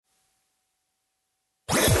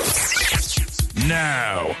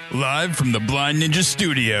now, live from the Blind Ninja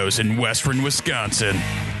Studios in Western Wisconsin,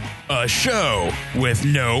 a show with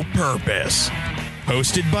no purpose,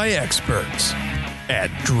 hosted by experts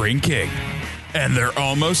at drinking, and they're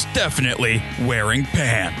almost definitely wearing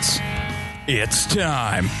pants. It's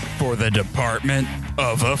time for the Department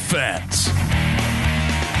of Offense.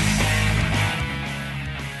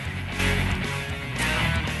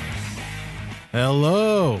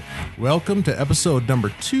 Hello, welcome to episode number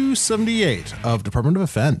 278 of Department of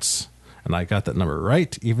Offense. And I got that number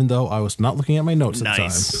right, even though I was not looking at my notes at the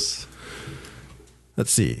time. Let's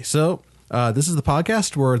see. So, this is the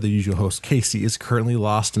podcast where the usual host, Casey, is currently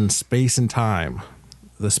lost in space and time.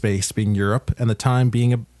 The space being Europe, and the time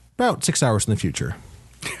being about 6 hours in the future.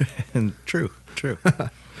 True.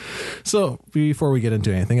 So, before we get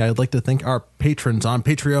into anything, I'd like to thank our patrons on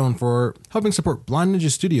Patreon for helping support Blind Ninja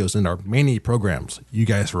Studios and our many programs. You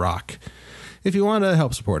guys rock. If you want to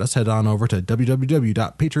help support us, head on over to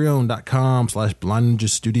www.patreon.com/Blind Ninja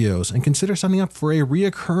Studios and consider signing up for a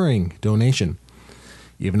reoccurring donation.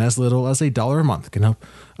 Even as little as $1 a month can help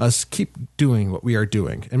us keep doing what we are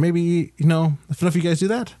doing. And maybe, if enough of you guys do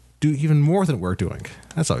that, do even more than we're doing.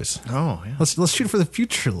 That's always... Oh, yeah. Let's shoot for the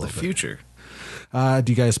future a little bit. Future. Do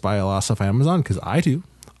you guys buy a lot of stuff on Amazon? Because I do.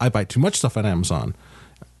 I buy too much stuff on Amazon.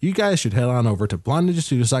 You guys should head on over to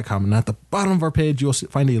blindninjastudios.com, and at the bottom of our page, you'll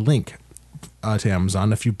find a link to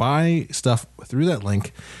Amazon. If you buy stuff through that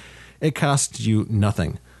link, it costs you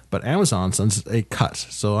nothing. But Amazon sends a cut.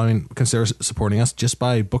 So, consider supporting us just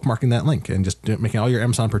by bookmarking that link and just making all your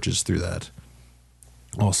Amazon purchases through that.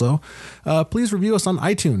 Also, please review us on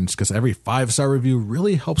iTunes, because every 5-star review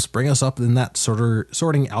really helps bring us up in that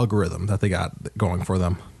sorting algorithm that they got going for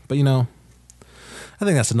them. But, I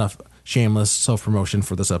think that's enough shameless self-promotion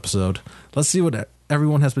for this episode. Let's see what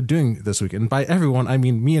everyone has been doing this week. And by everyone, I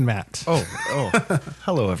mean me and Matt. Oh.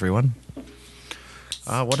 Hello, everyone.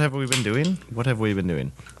 What have we been doing?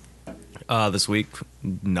 This week,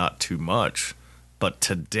 not too much. But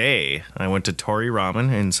today, I went to Tori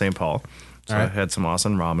Ramen in St. Paul. So I had some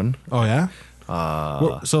awesome ramen. Oh, yeah?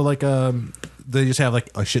 They just have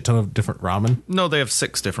a shit ton of different ramen? No, they have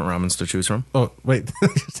 6 different ramens to choose from. Oh, wait. They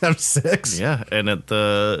just have 6? Yeah, and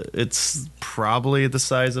it's probably the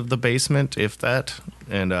size of the basement, if that.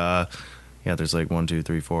 And, there's 1, 2,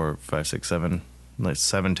 3, 4, 5, 6, 7,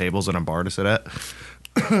 7 tables and a bar to sit at.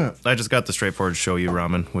 I just got the straightforward shoyu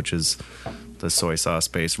ramen, which is the soy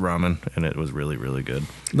sauce-based ramen, and it was really, really good.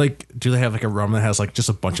 Do they have a ramen that has just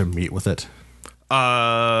a bunch of meat with it?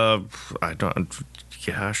 I don't.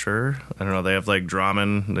 Yeah, sure. I don't know. They have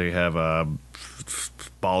dramen. They have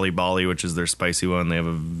bali, which is their spicy one. They have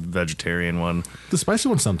a vegetarian one. The spicy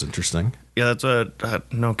one sounds interesting. Yeah, that's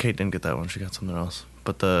no, Kate didn't get that one. She got something else.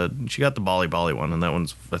 But she got the bali one, and I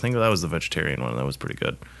think that was the vegetarian one. That was pretty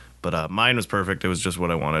good. But mine was perfect. It was just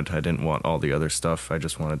what I wanted. I didn't want all the other stuff. I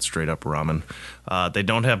just wanted straight up ramen. They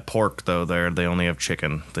don't have pork, though, there. They only have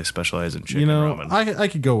chicken. They specialize in chicken ramen. I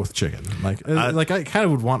could go with chicken. I kind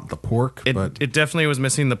of would want the pork. But it definitely was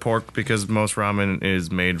missing the pork, because most ramen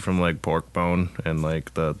is made from, pork bone. And,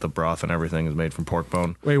 the broth and everything is made from pork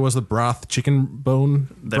bone. Wait, was the broth chicken bone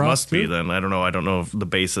That must be, then. I don't know. I don't know the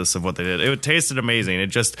basis of what they did. It tasted amazing.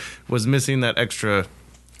 It just was missing that extra...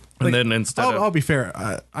 And then I'll be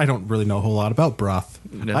fair. I don't really know a whole lot about broth.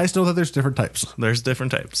 Yeah. I just know that there's different types. There's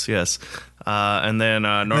different types, yes. And then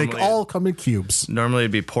normally all come in cubes. Normally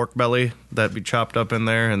it'd be pork belly that'd be chopped up in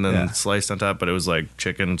there and then sliced on top. But it was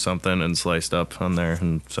chicken something and sliced up on there.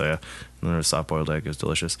 And so and then a soft boiled egg. It was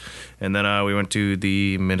delicious. And then we went to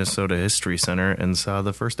the Minnesota History Center and saw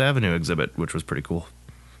the First Avenue exhibit, which was pretty cool.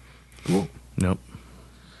 Cool. Nope.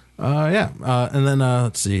 And then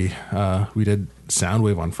let's see. We did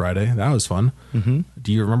Soundwave on Friday. That was fun. Mm-hmm.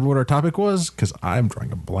 Do you remember what our topic was? Because I'm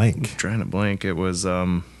drawing a blank. It was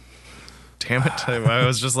damn it. I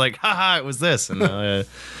was just haha, it was this. And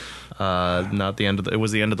not the end of it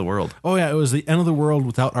was the end of the world. Oh yeah, it was the end of the world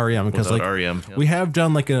without REM, because REM, we have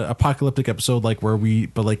done an apocalyptic episode where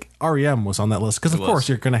REM was on that list, because of course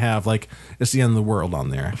you're gonna have it's the end of the world on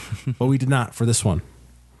there. But we did not for this one.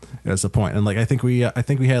 That's the point. And I think we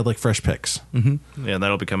had fresh picks. Mm-hmm. Yeah,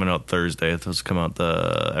 that'll be coming out Thursday. Those come out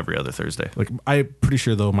every other Thursday. I'm pretty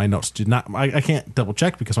sure though my notes did not. I can't double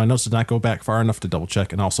check because my notes did not go back far enough to double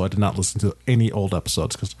check, and also I did not listen to any old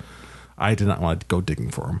episodes because I did not want to go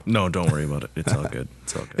digging for them. No, don't worry about it. It's all good.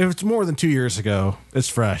 If it's more than 2 years ago, it's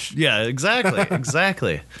fresh. Yeah, exactly.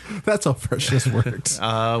 That's how fresh this works.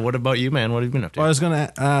 What about you, man? What have you been up to? Well, I was going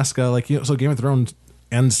to ask, so Game of Thrones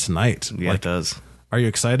ends tonight. Yeah, it does. Are you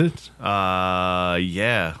excited?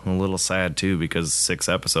 Yeah, I'm a little sad too because 6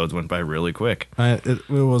 episodes went by really quick. It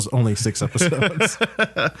was only 6 episodes.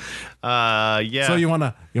 Yeah. So you want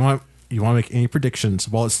to make any predictions?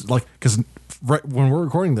 Well, it's like because right when we're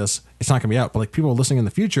recording this, it's not going to be out. But like people listening in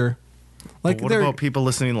the future, like what about people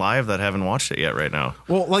listening live that haven't watched it yet right now?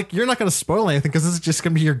 Well, like you're not going to spoil anything because this is just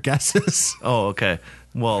going to be your guesses. Oh, okay.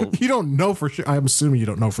 Well, you don't know for sure. I'm assuming you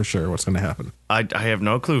don't know for sure what's going to happen. I have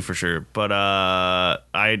no clue for sure, but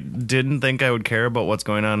I didn't think I would care about what's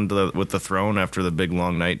going on with the throne after the big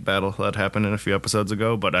long night battle that happened in a few episodes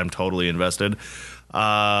ago, but I'm totally invested.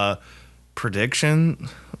 Prediction?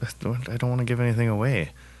 I don't want to give anything away.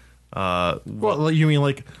 Well, you mean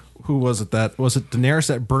like who was it was it Daenerys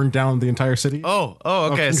that burned down the entire city? Oh,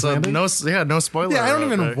 okay. King's So Landing? no spoiler. Yeah, I don't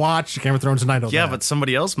even watch Game of Thrones, and I know Yeah, that. but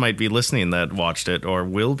somebody else might be listening that watched it or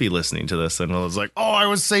will be listening to this and was like, "Oh, I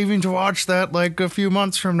was saving to watch that like a few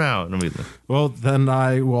months from now." And I'm like, well, then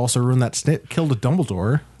I will also ruin that Snape killed a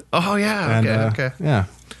Dumbledore. oh yeah, And, okay. Yeah.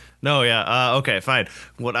 No, yeah, okay, fine.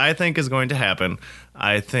 What I think is going to happen,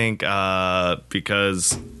 I think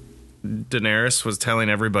because Daenerys was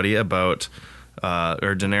telling everybody about,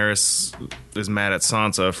 or Daenerys is mad at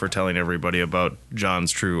Sansa for telling everybody about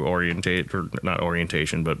Jon's true not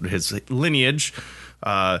orientation, but his lineage.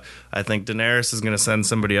 I think Daenerys is going to send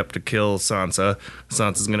somebody up to kill Sansa.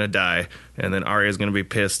 Sansa's going to die, and then Arya's going to be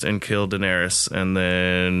pissed and kill Daenerys, and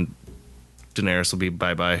then Daenerys will be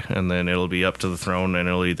bye-bye, and then it'll be up to the throne, and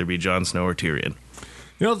it'll either be Jon Snow or Tyrion.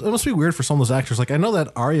 You know, it must be weird for some of those actors. Like, I know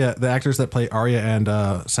that Arya, the actors that play Arya and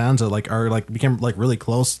Sansa, became really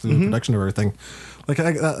close to the production of everything. Like,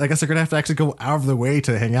 I guess they're gonna have to actually go out of the way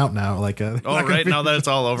to hang out now. Like, Now that it's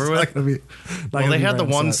all over with. Well, they had the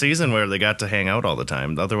one scene. season where they got to hang out all the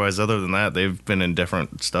time. Otherwise, other than that, they've been in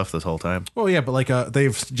different stuff this whole time. Well, yeah, but like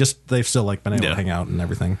they've still like been able to hang out and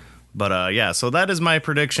everything. But yeah, so that is my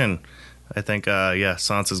prediction. I think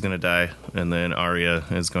Sansa's gonna die, and then Arya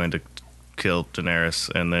is going to kill Daenerys,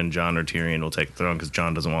 and then Jon or Tyrion will take the throne because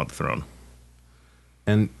Jon doesn't want the throne.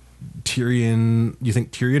 And Tyrion, you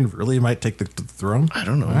think Tyrion really might take the throne? I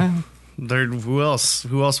don't know. Right. Who else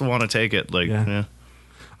will want to take it? Yeah.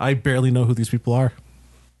 I barely know who these people are,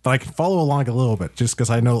 but I can follow along a little bit just because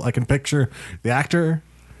I know I can picture the actor,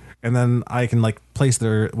 and then I can like place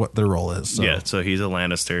what their role is. So. Yeah, so he's a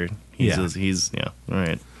Lannister. He's all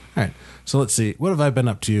right. All right. So let's see. What have I been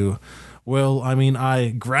up to? Well, I mean,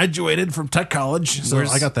 I graduated from tech college, so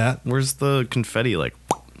I got that. Where's the confetti? Like,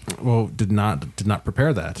 well, did not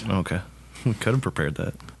prepare that. Okay, we could have prepared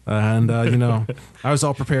that. And I was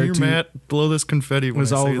all prepared. Here, Matt, blow this confetti. I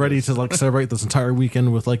was all ready to like celebrate this entire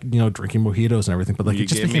weekend with like drinking mojitos and everything. But like you it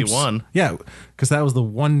just gave me one. Yeah, because that was the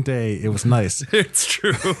one day it was nice. It's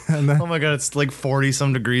true. Oh my god, it's like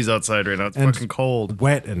 40-some degrees outside right now. It's fucking cold,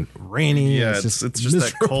 wet and rainy. Yeah, it's just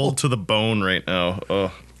that cold to the bone right now.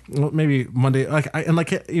 Oh. Well, maybe Monday,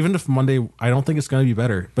 even if Monday, I don't think it's going to be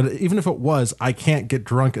better. But even if it was, I can't get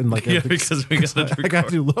drunk and like because we got to I got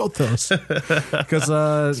to do Lothos because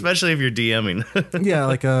especially if you're DMing.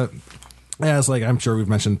 Yeah, it's like I'm sure we've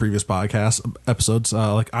mentioned in previous podcast episodes.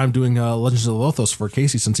 Like I'm doing Legends of Lothos for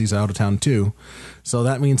Casey since he's out of town too, so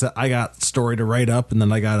that means that I got story to write up, and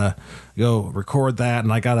then I gotta go record that,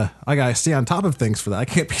 and I gotta stay on top of things for that. I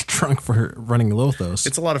can't be drunk for running Lothos.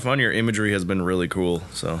 It's a lot of fun. Your imagery has been really cool.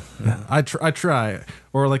 So yeah, I try,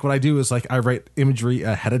 or like what I do is like I write imagery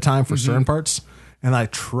ahead of time for certain parts, and I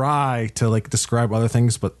try to like describe other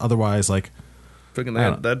things, but otherwise like.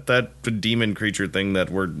 That demon creature thing that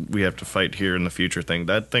we have to fight here in the future thing,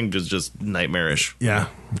 that thing is just nightmarish. Yeah.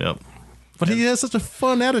 Yep. But he has such a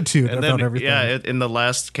fun attitude about everything. Yeah, in the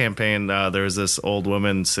last campaign, there was this old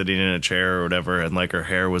woman sitting in a chair or whatever, and like her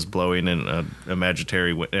hair was blowing in an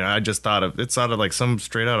imaginary wind. And I just thought it sounded like some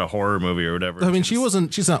straight out of horror movie or whatever. I mean,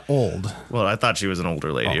 she's not old. Well, I thought she was an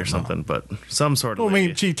older lady or something, but some sort of. Well, lady. I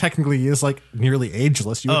mean, she technically is like nearly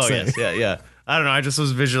ageless. You would say. Yes, yeah. I don't know. I just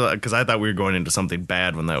was visual because I thought we were going into something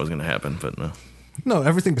bad when that was going to happen, but no. No,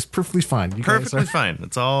 everything is perfectly fine. Perfectly fine.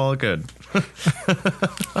 It's all good.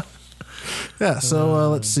 Yeah. So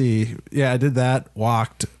let's see. Yeah, I did that.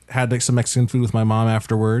 Walked. Had like some Mexican food with my mom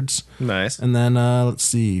afterwards. Nice. And then let's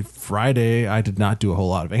see. Friday, I did not do a whole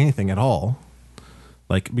lot of anything at all.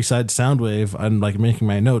 Like besides Soundwave and like making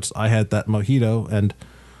my notes, I had that mojito and.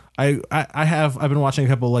 I've been watching a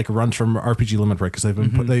couple like runs from RPG Limit Break because they've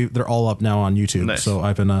been they're all up now on YouTube. Nice. So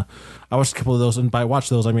I've been I watched a couple of those, and by watch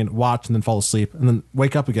those I mean watch and then fall asleep and then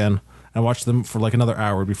wake up again and watch them for like another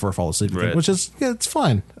hour before I fall asleep again, which is it's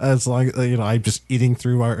fine as long as I'm just eating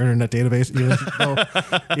through our internet database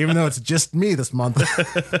even though it's just me this month.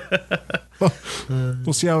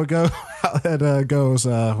 We'll see how it goes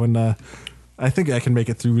when I think I can make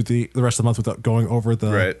it through the rest of the month without going over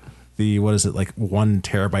the what is it, like 1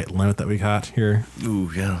 terabyte limit that we got here.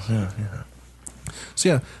 Ooh, yeah. So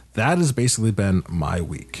yeah, that has basically been my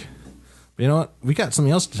week. But you know what? We got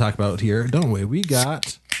something else to talk about here, don't we? We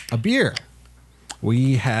got a beer.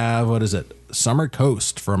 We have, what is it? Summer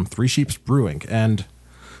Coast from Three Sheeps Brewing. And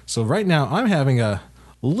so right now I'm having a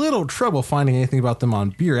little trouble finding anything about them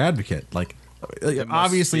on Beer Advocate. Like,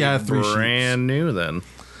 obviously I have Three Sheeps. Brand new then.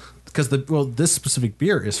 Because this specific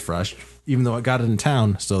beer is fresh, even though I got it in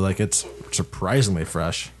town. So like it's surprisingly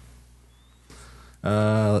fresh.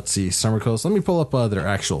 Let's see, Summer Coast. Let me pull up their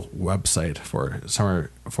actual website for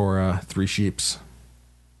Three Sheeps.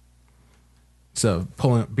 So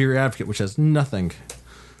pulling up Beer Advocate, which has nothing.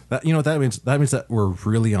 That, you know what that means? That means that we're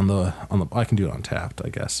really on the. I can do it on Tapped, I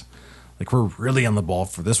guess. Like we're really on the ball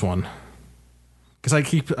for this one.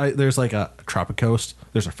 Because there's like a Tropic Coast,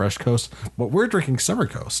 there's a Fresh Coast, but we're drinking Summer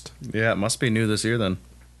Coast. Yeah, it must be new this year then.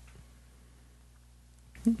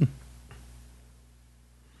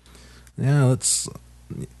 Yeah,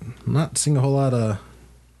 I'm not seeing a whole lot of.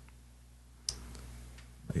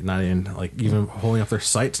 Not even holding up their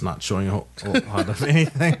sites, not showing a whole lot of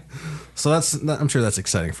anything. So I'm sure that's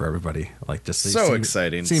exciting for everybody. Like just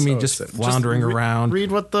exciting. See me just floundering around.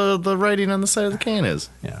 Read what the writing on the side of the can is.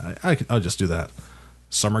 Yeah, I'll just do that.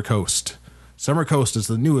 Summer Coast. Summer Coast is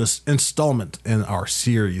the newest installment in our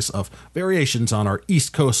series of variations on our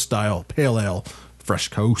East Coast style pale ale, Fresh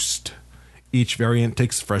Coast. Each variant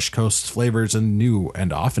takes Fresh Coast's flavors in new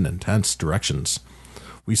and often intense directions.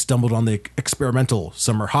 We stumbled on the experimental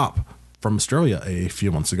summer hop from Australia a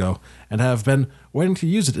few months ago and have been waiting to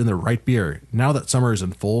use it in the right beer. Now that summer is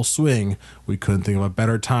in full swing, we couldn't think of a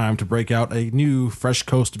better time to break out a new Fresh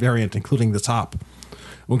Coast variant, including this hop.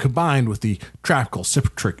 When combined with the tropical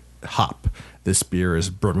citric hop, this beer is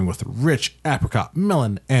brimming with rich apricot,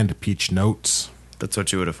 melon, and peach notes. That's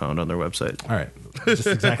what you would have found on their website. All right. Just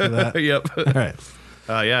exactly that. Yep. All right.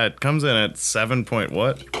 Yeah, it comes in at 7 point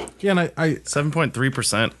what? Yeah, and I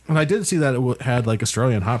 7.3%. and I did see that it had like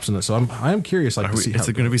Australian hops in it, so I am curious to see how is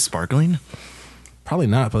it going to be sparkling? Probably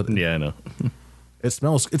not, but Yeah, I know. it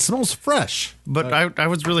smells fresh. But I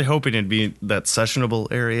was really hoping it'd be that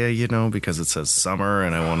sessionable area, because it says summer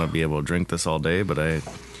and I want to be able to drink this all day, but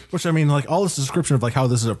Which, I mean, like all this description of like how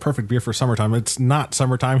this is a perfect beer for summertime. It's not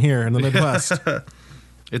summertime here in the Midwest.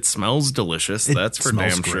 It smells delicious. That's for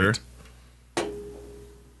smells damn great. sure.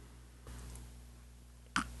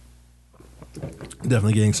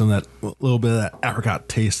 Definitely getting some of that little bit of that apricot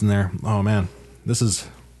taste in there. Oh man, it's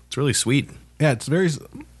really sweet. Yeah, it's very.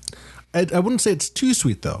 I wouldn't say it's too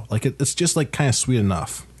sweet though. Like it's just like kind of sweet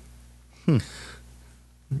enough. And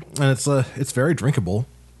it's very drinkable.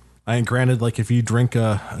 And granted, like if you drink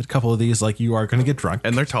a couple of these, like you are going to get drunk.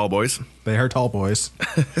 And they're tall boys. They are tall boys.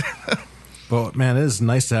 But man, it is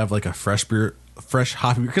nice to have like a fresh beer, fresh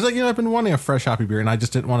hoppy beer. Because I've been wanting a fresh hoppy beer, and I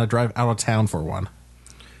just didn't want to drive out of town for one.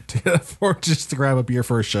 Just to grab a beer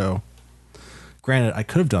for a show. Granted, I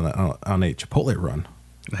could have done that on a Chipotle run.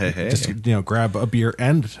 Hey. Just grab a beer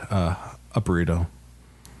and a burrito.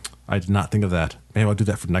 I did not think of that. Maybe I'll do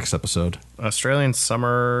that for next episode. Australian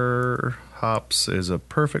summer hops is a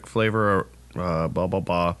perfect flavor. Blah blah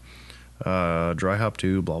blah. Dry hop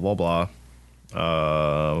too. Blah blah blah.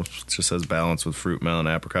 It just says balance with fruit, melon,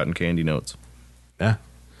 apricot, and candy notes. Yeah.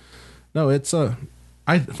 No, it's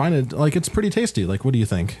I find it like it's pretty tasty. Like, what do you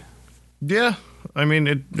think? Yeah, I mean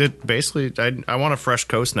it basically. I want a Fresh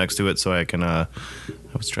Coast next to it so I can. I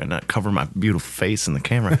was trying not to cover my beautiful face in the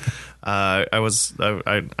camera. I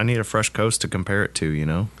need a Fresh Coast to compare it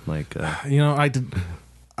to.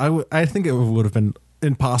 I think it would have been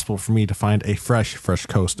impossible for me to find a Fresh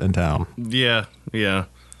Coast in town. Yeah.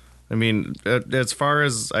 I mean, as far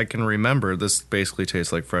as I can remember, this basically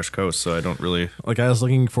tastes like Fresh Coast, so I don't really... Like, I was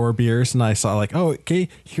looking for beers, and I saw, like, oh, okay,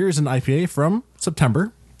 here's an IPA from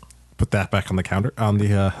September. Put that back on the counter, on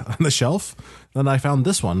the shelf. Then I found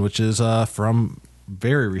this one, which is from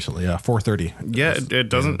very recently, 430. Yeah, it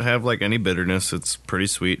doesn't have, like, any bitterness. It's pretty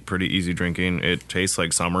sweet, pretty easy drinking. It tastes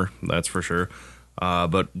like summer, that's for sure.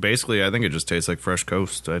 But basically, I think it just tastes like Fresh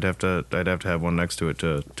Coast. I'd have to have one next to it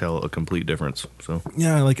to tell a complete difference. So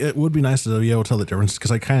yeah, like it would be nice to be able to tell the difference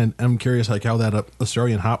because I kind of am curious like how that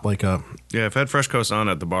Australian hop yeah, I've had Fresh Coast on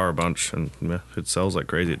at the bar a bunch, and it sells like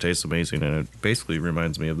crazy. It tastes amazing, and it basically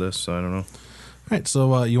reminds me of this. So I don't know. All right,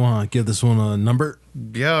 so you want to give this one a number?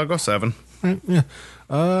 Yeah, I'll go 7. Right, yeah.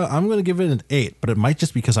 I'm going to give it an 8, but it might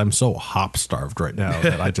just because I'm so hop starved right now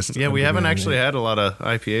that I just yeah, we haven't actually had a lot of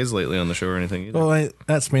IPAs lately on the show or anything either. Well,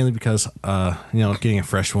 that's mainly because getting a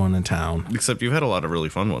fresh one in town. Except you've had a lot of really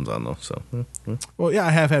fun ones on though. So well, yeah, I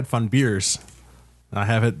have had fun beers. I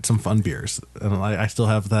have had some fun beers, and I still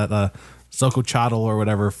have that Soko Chottle or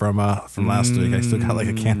whatever from last week. I still got like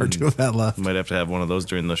a can or two of that left. Might have to have one of those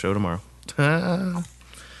during the show tomorrow.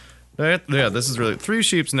 Yeah, this is really... Three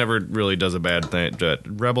Sheeps never really does a bad thing.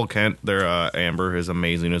 Rebel Kent, their amber is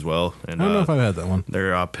amazing as well. And I don't know if I've had that one.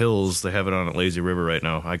 Their pills, they have it on at Lazy River right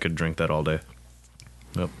now. I could drink that all day.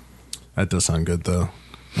 Yep. That does sound good, though.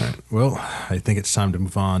 All right. Well, I think it's time to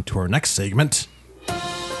move on to our next segment.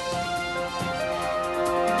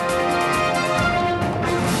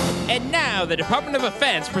 And now the Department of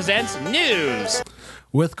Defense presents news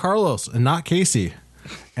with Carlos and not Casey.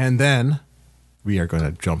 And then we are going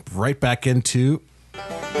to jump right back into...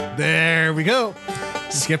 There we go.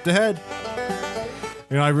 Skipped ahead.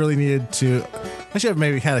 You know, I really needed to... I should have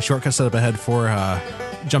maybe had a shortcut set up ahead for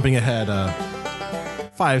jumping ahead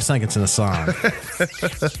 5 seconds in a song.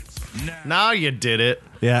 Now you did it.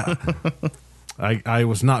 Yeah. I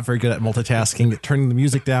was not very good at multitasking, turning the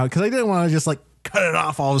music down, because I didn't want to just like cut it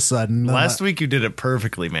off all of a sudden. Last week you did it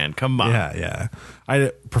perfectly, man. Come on. Yeah. I did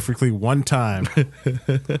it perfectly one time.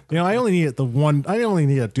 I only need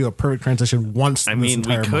to do a perfect transition once. I mean,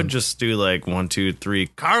 we could just do like 1, 2, 3,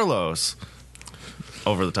 Carlos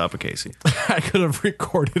over the top of Casey. I could have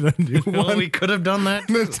recorded a new one. We could have done that.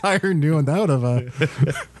 An entire new one. That would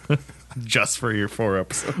have just for your 4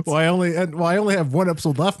 episodes. Well, I only have 1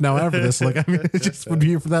 episode left now after this. Like, I mean, it just would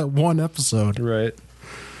be for that 1 episode. Right.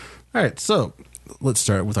 All right, so let's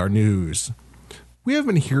start with our news. We have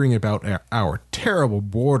been hearing about our terrible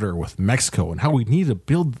border with Mexico and how we need to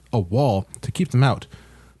build a wall to keep them out.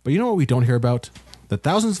 But you know what we don't hear about? The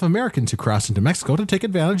thousands of Americans who cross into Mexico to take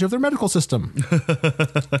advantage of their medical system.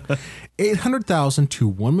 800,000 to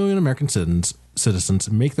 1 million American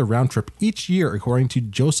citizens make the round trip each year, according to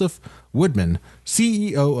Joseph Woodman,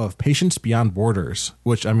 CEO of Patients Beyond Borders,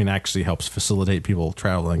 which, I mean, actually helps facilitate people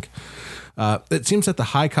traveling. It seems that the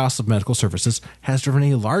high cost of medical services has driven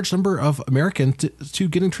a large number of Americans to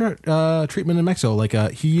getting treatment in Mexico. Like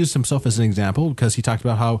he used himself as an example because he talked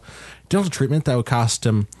about how dental treatment that would cost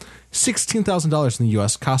him $16,000 in the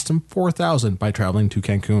U.S. cost him $4,000 by traveling to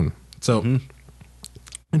Cancun. So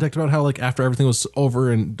he talked about how like after everything was over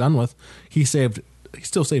and done with, he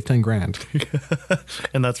still saved $10,000.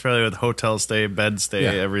 And that's probably with hotel stay, bed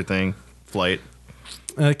stay, everything, flight.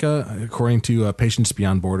 Like according to Patients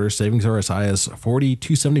Beyond Borders, savings are as high as 40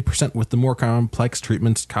 to 70%, with the more complex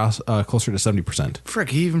treatments cost closer to 70%. Frick,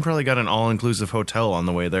 he even probably got an all-inclusive hotel on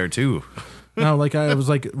the way there too. Now, like I was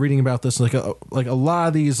like reading about this, like a lot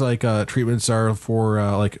of these like treatments are for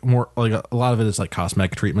like more like a lot of it is like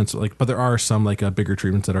cosmetic treatments, like, but there are some like bigger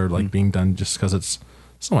treatments that are like being done just because it's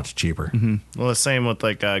so much cheaper. Well, the same with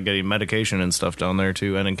like getting medication and stuff down there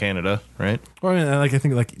too, and in Canada, right? Well, I mean, like I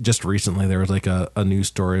think like just recently there was like a news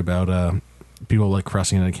story about people like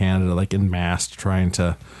crossing into Canada like in mass trying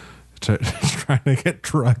to get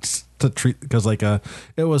drugs to treat, because like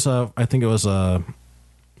it was I think it was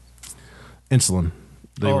insulin.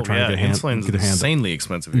 They were trying to get insulin's insanely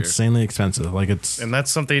expensive here. Insanely expensive. Like and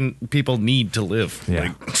that's something people need to live. Yeah.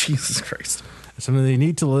 Like, Jesus Christ. It's something they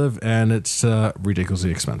need to live, and it's ridiculously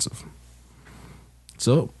expensive.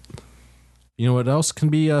 So, you know what else can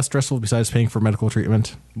be stressful besides paying for medical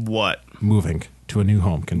treatment? What? Moving to a new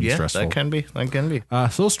home can be stressful. That can be.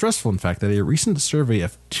 So stressful, in fact, that a recent survey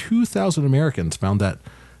of 2,000 Americans found that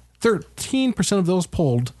 13% of those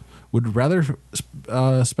polled would rather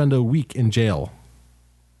spend a week in jail.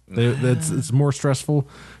 It's more stressful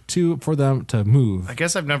for them to move. I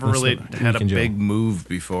guess I've never really had a big move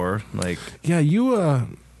before. Like, yeah,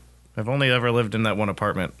 I've only ever lived in that one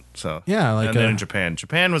apartment. So yeah, like, and then in Japan.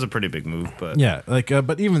 Japan was a pretty big move, but yeah, like,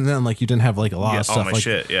 but even then, like, you didn't have like a lot of stuff. All my like,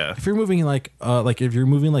 shit. Yeah, if you're moving if you're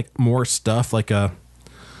moving like more stuff, like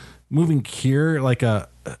moving here, like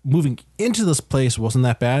moving into this place wasn't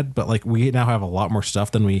that bad, but like we now have a lot more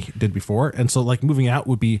stuff than we did before, and so like moving out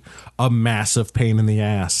would be a massive pain in the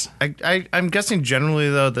ass. I'm guessing generally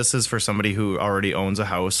though this is for somebody who already owns a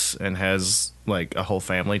house and has like a whole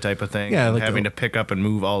family type of thing. Yeah, like having to pick up and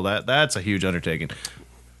move all that's a huge undertaking.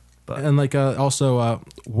 But. And like also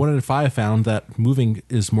 1 in 5 found that moving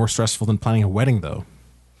is more stressful than planning a wedding though.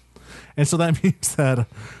 And so that means that...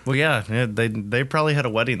 Well, yeah, they probably had a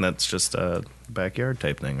wedding that's just a backyard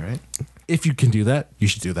type thing, right? If you can do that, you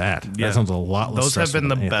should do that. Yeah. That sounds a lot less stressful. Those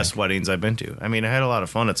have been the best weddings I've been to. I mean, I had a lot of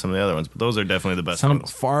fun at some of the other ones, but those are definitely the best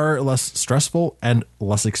ones. Far less stressful and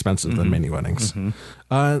less expensive than many weddings.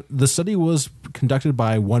 The study was conducted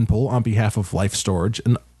by OnePoll on behalf of Life Storage,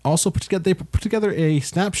 and also they put together a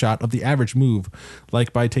snapshot of the average move,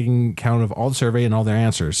 like by taking count of all the survey and all their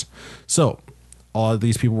answers. So... all of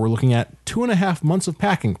these people were looking at 2.5 months of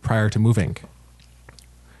packing prior to moving.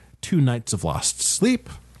 2 nights of lost sleep.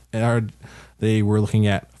 They were looking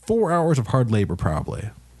at 4 hours of hard labor, probably,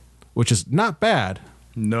 which is not bad.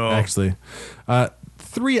 No. Actually.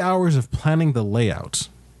 3 hours of planning the layout.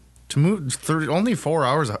 To move only 4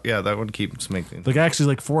 hours. Yeah, that would keep making. Like, actually,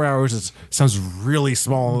 like 4 hours sounds really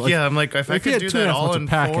small. Like, yeah, I'm like, if I you could had do 2.5 that all months of in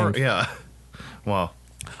packing. 4. Yeah. Wow.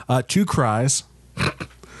 2 cries.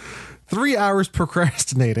 3 hours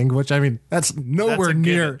procrastinating, which, I mean, that's nowhere a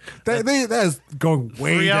near. That is going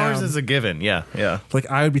way 3 down. hours is a given. Yeah, yeah.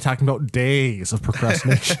 Like, I would be talking about days of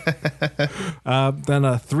procrastination.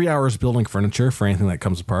 Then 3 hours building furniture for anything that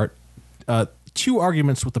comes apart. 2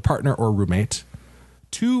 arguments with the partner or roommate.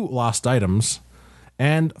 2 lost items.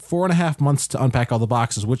 And 4.5 months to unpack all the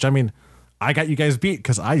boxes, which, I mean, I got you guys beat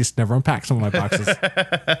because I just never unpacked some of my boxes.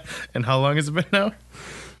 And how long has it been now?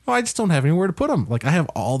 Oh, I just don't have anywhere to put them. Like, I have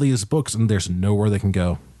all these books and there's nowhere they can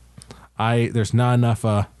go. There's not enough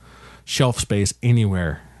shelf space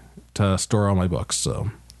anywhere to store all my books. So,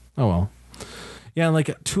 oh well. Yeah, like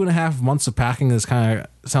 2.5 months of packing is kind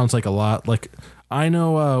of sounds like a lot. Like, I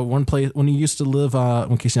know one place when you used to live,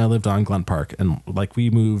 when Casey and I lived on Glen Park, and like we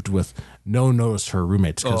moved with no notice for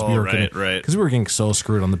roommates because we were getting so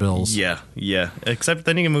screwed on the bills. Yeah, yeah. Except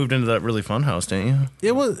then you moved into that really fun house, didn't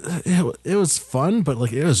you? It was fun, but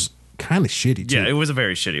like it was kind of shitty too. Yeah, it was a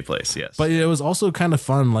very shitty place. Yes, but it was also kind of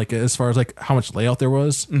fun. Like as far as like how much layout there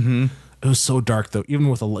was. Mm-hmm. It was so dark though. Even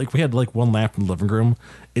with we had like one lamp in the living room.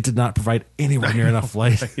 It did not provide anywhere near enough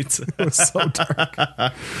light. It was so dark.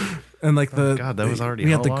 And like God, that was already.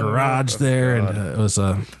 We had the garage there, and it was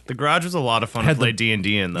the garage was a lot of fun to play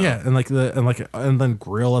D&D in though. Yeah, and then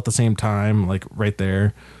grill at the same time, like right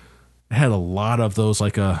there. It had a lot of those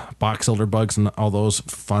like box elder bugs and all those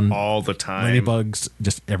fun all the time ladybugs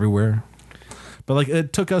just everywhere. But like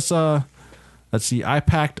it took us let's see, I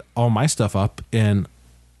packed all my stuff up in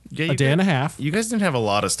a day and a half. You guys didn't have a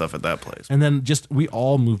lot of stuff at that place. And then we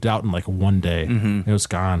all moved out in like one day. Mm-hmm. It was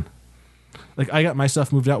gone. Like I got my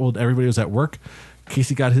stuff moved out while everybody was at work.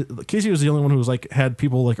 Casey was the only one who was like had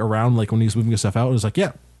people like around like when he was moving his stuff out. It was like,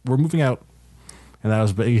 yeah, we're moving out. And that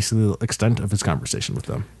was basically the extent of his conversation with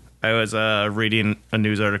them. I was reading a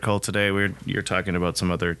news article today where you're talking about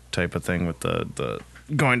some other type of thing with the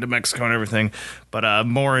going to Mexico and everything, but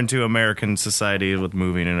more into American society with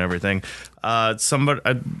moving and everything.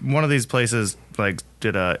 One of these places like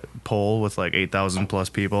did a poll with like 8,000 plus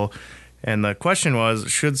people, and the question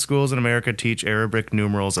was, should schools in America teach Arabic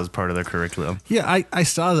numerals as part of their curriculum? Yeah, I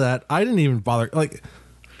saw that. I didn't even bother.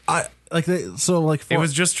 It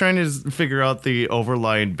was just trying to figure out the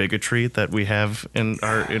overlying bigotry that we have in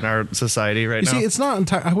our society right now. See, it's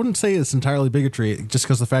not I wouldn't say it's entirely bigotry, just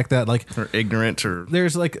because the fact that like or ignorant or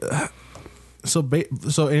there's like so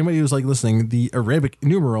anybody who's like listening, the Arabic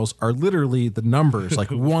numerals are literally the numbers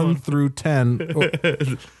like 1 through 10, or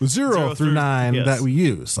 0 through 9 yes. that we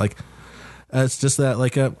use. Like it's just that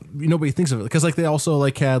like nobody thinks of it because like they also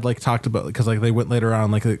like had like talked about because like they went later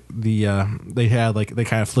on like they had like they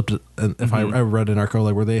kind of flipped it. And if I read an article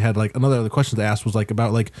like where they had like another question they asked was like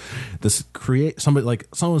about like this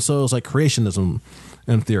someone so's like creationism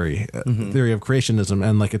in theory of creationism,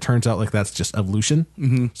 and like it turns out like that's just evolution.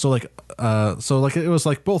 Mm-hmm. So it was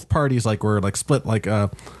like both parties like were like split like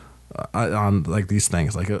on like these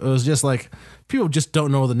things. Like it was just like people just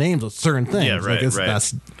don't know the names of certain things. Yeah, right, like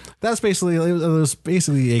right. That's basically it was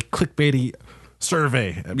basically a clickbaity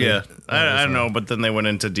survey. Yeah, I don't know, but then they went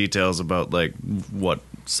into details about like what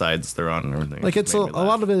sides they're on and everything. Like it's a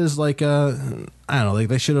lot of it is like I don't know. Like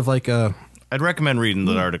they should have like I'd recommend reading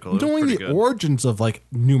the article. Knowing the origins of like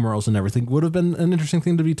numerals and everything would have been an interesting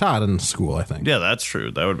thing to be taught in school, I think. Yeah, that's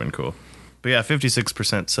true. That would have been cool. But yeah,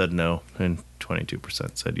 56% said no, and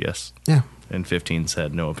 22% said yes. Yeah. And 15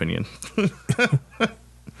 said no opinion.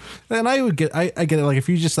 And I get it. Like if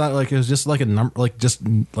you just thought like it was just like a number, like just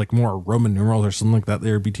like more Roman numerals or something like that,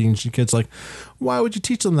 they would be teaching kids. Like, why would you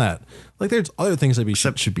teach them that? Like, there's other things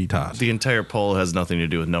that should be taught. The entire poll has nothing to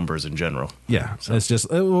do with numbers in general. Yeah, so. It's just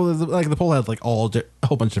like the poll had like a whole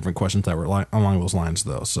bunch of different questions that were along those lines,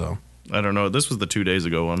 though. So I don't know. This was the 2 days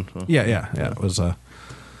ago one. So. Yeah. It was.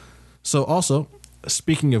 So also,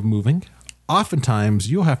 speaking of moving, oftentimes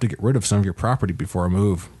you'll have to get rid of some of your property before a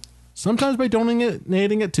move. Sometimes by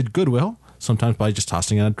donating it to Goodwill, sometimes by just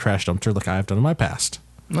tossing it in a trash dumpster like I have done in my past.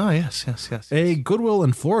 Oh, yes. A Goodwill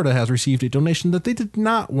in Florida has received a donation that they did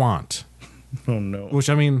not want. Oh, no. Which,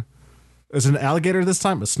 I mean, is it an alligator this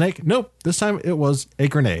time? A snake? Nope. This time it was a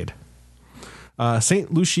grenade.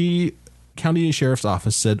 St. Lucie County Sheriff's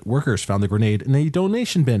Office said workers found the grenade in a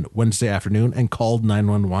donation bin Wednesday afternoon and called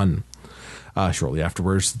 911. Shortly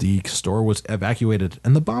afterwards, the store was evacuated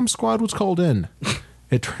and the bomb squad was called in.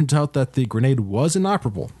 It turns out that the grenade was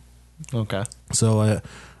inoperable Okay. So,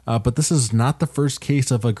 but this is not the first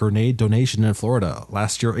case of a grenade donation in Florida.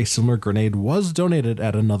 Last year, a similar grenade was donated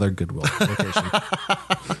at another Goodwill location.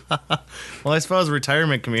 Well, I suppose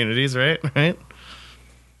retirement communities, right? Right.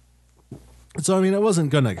 So, I mean, it wasn't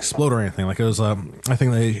going to explode or anything. Like, it was, I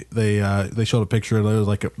think they showed a picture, and there was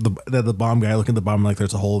like the bomb guy looking at the bomb, like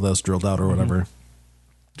there's a hole that's drilled out or whatever.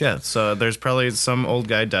 Yeah, so there's probably some old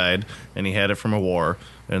guy died, and he had it from a war,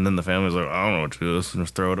 and then the family's like, I don't know what to do with this, and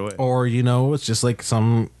just throw it away. Or, it's just like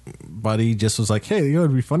somebody just was like, hey,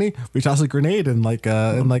 it'd be funny. We toss a grenade and like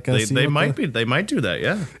they might do that,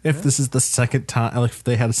 yeah. If this is the second time, like if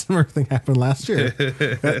they had a similar thing happen last year,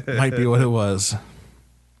 that might be what it was.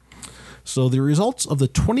 So the results of the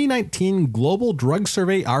 2019 Global Drug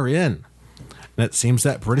Survey are in. And it seems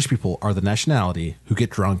that British people are the nationality who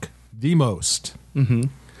get drunk the most. Mm-hmm.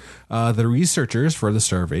 The researchers for the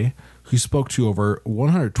survey, who spoke to over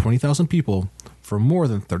 120,000 people from more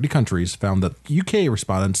than 30 countries, found that UK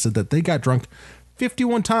respondents said that they got drunk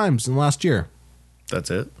 51 times in the last year. That's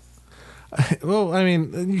it? Well, I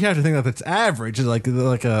mean, you have to think that it's average. It's like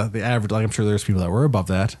the average. Like, I'm sure there's people that were above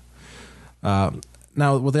that.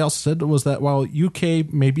 Now, what they also said was that while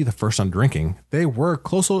UK may be the first on drinking, they were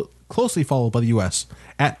closely followed by the US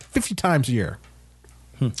at 50 times a year.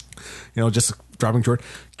 Just dropping short.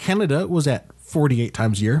 Canada was at 48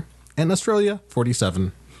 times a year, and Australia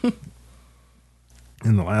 47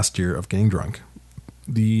 in the last year of getting drunk.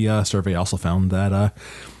 The survey also found that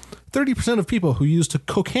 30% of people who used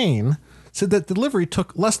cocaine said that delivery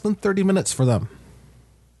took less than 30 minutes for them.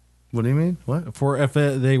 What do you mean? What? For if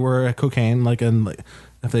they were cocaine,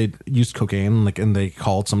 if they used cocaine, and they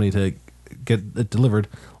called somebody to get it delivered,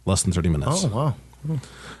 less than 30 minutes. Oh, wow.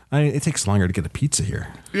 I mean, it takes longer to get a pizza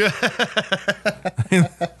here. Yeah.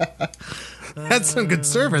 That's some good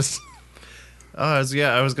service. I was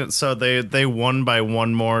gonna. So they won by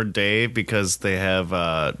one more day because they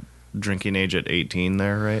have drinking age at 18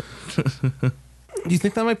 there, right? You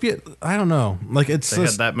think that might be it? I don't know. Like, it's they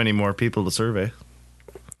had that many more people to survey.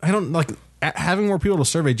 I don't like having more people to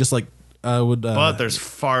survey. Just like would, but there's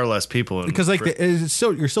far less people because it's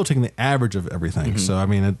still you're still taking the average of everything. Mm-hmm. So I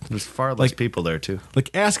mean, there's far less people there too. Like,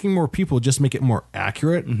 asking more people just make it more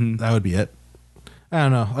accurate. Mm-hmm. That would be it. I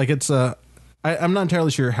don't know. Like, it's I'm not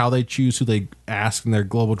entirely sure how they choose who they ask in their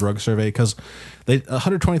global drug survey, because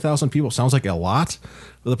 120,000 people sounds like a lot.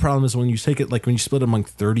 But the problem is when you take it, like when you split it among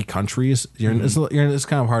 30 countries, it's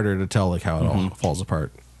kind of harder to tell like how it all falls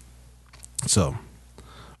apart. So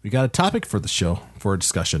we got a topic for the show for a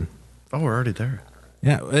discussion. Oh, we're already there.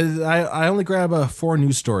 Yeah, I only grab 4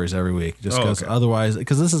 news stories every week just because otherwise,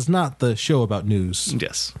 because this is not the show about news.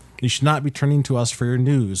 Yes. You should not be turning to us for your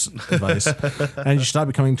news advice. And you should not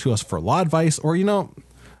be coming to us for law advice or,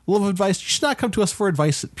 love advice. You should not come to us for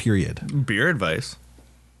advice, period. Beer advice.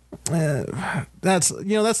 That's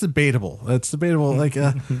debatable. That's debatable. Like,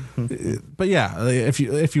 but yeah, if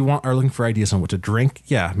you are looking for ideas on what to drink,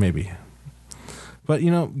 yeah, maybe. But,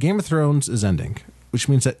 Game of Thrones is ending, which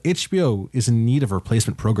means that HBO is in need of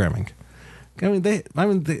replacement programming.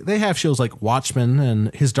 They have shows like Watchmen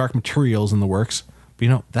and His Dark Materials in the works.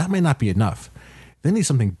 But that may not be enough. They need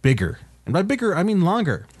something bigger. And by bigger, I mean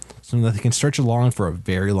longer. Something that they can stretch along for a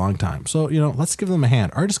very long time. So, let's give them a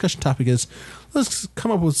hand. Our discussion topic is, let's come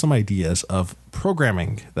up with some ideas of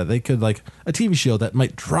programming that they could, like a TV show that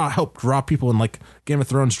might help draw people in, like Game of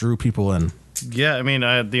Thrones drew people in. Yeah, I mean,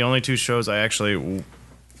 the only 2 shows I actually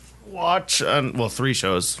watch, 3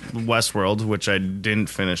 shows. Westworld, which I didn't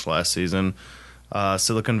finish last season.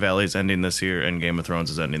 Silicon Valley is ending this year, and Game of Thrones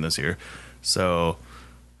is ending this year. So,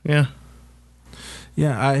 yeah.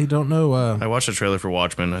 Yeah, I don't know. I watched the trailer for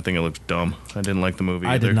Watchmen. I think it looked dumb. I didn't like the movie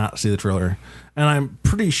either. I did not see the trailer. And I'm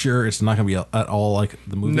pretty sure it's not going to be at all like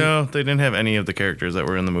the movie. No, they didn't have any of the characters that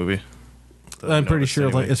were in the movie. I'm pretty sure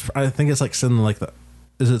anyway. I think it's like set in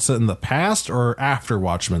is it set in the past or after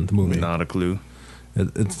Watchmen, the movie? Not a clue.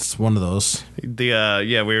 It's one of those. We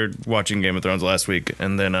were watching Game of Thrones last week,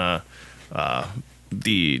 and then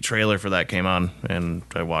the trailer for that came on, and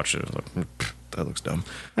I watched it. I was like, that looks dumb.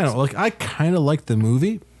 I don't know. Like, I kind of liked the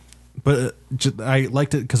movie, but I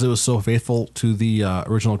liked it because it was so faithful to the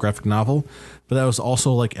original graphic novel. But that was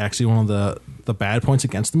also like actually one of the bad points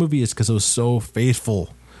against the movie is because it was so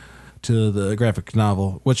faithful to the graphic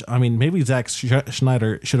novel. Which, I mean, maybe Zack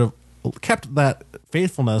Snyder should have kept that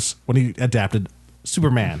faithfulness when he adapted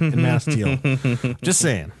Superman in Man of Steel. Just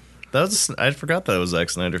saying. I forgot that was Zack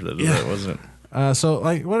Snyder that did that, wasn't it? So,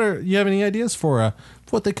 like, you have any ideas for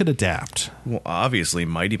what they could adapt? Well, obviously,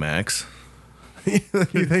 Mighty Max.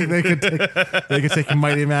 You think they could take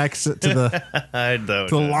Mighty Max to the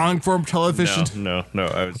long form television? No.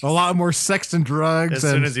 I was A lot more sex and drugs.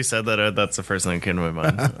 as soon as you said that, that's the first thing that came to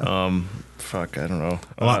my mind. Fuck, I don't know.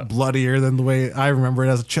 A lot bloodier than the way I remember it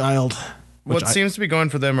as a child. What seems to be going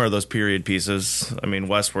for them are those period pieces. I mean,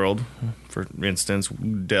 Westworld, for instance,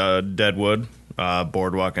 Deadwood,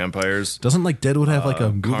 Boardwalk Empires. Doesn't like Deadwood have like a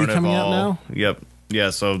movie Carnival. coming out now? Yep. Yeah,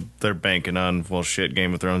 so they're banking on, well, shit,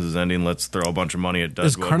 Game of Thrones is ending. Let's throw a bunch of money at Deadwood.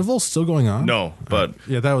 Is Carnival still going on? No, but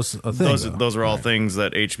Yeah, that was a thing. those are all things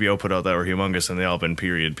that HBO put out that were humongous, and they all been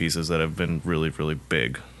period pieces that have been really, really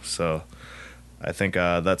big. So I think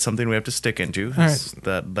that's something we have to stick into, is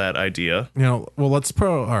that idea. Well, let's put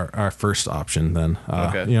our first option then.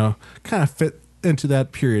 Okay. Kind of fit into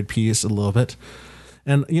that period piece a little bit.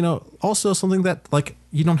 And, also something that, like,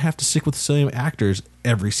 you don't have to stick with the same actors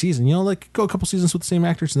every season. Like, go a couple seasons with the same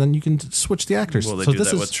actors, and then you can switch the actors. Well, they do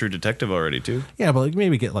that with True Detective already, too. Yeah, but, like,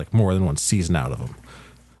 maybe get, like, more than one season out of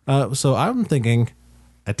them. So I'm thinking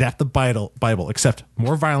adapt the Bible, except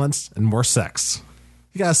more violence and more sex.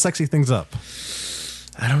 You gotta sexy things up.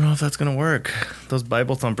 I don't know if that's going to work. Those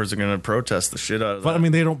Bible thumpers are going to protest the shit out of But, that. I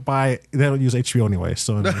mean, they don't use HBO anyway,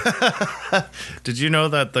 so I mean, Did you know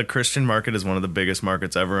that the Christian market is one of the biggest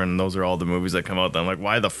markets ever, and those are all the movies that come out? I'm like,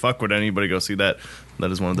 why the fuck would anybody go see that?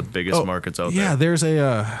 That is one of the biggest markets out yeah, there.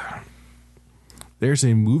 there's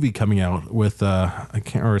a movie coming out with I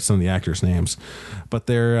can't remember some of the actors' names, but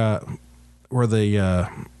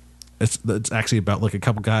it's actually about like a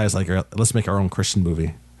couple guys like let's make our own Christian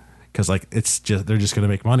movie, because like they're just going to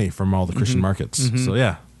make money from all the Christian markets. So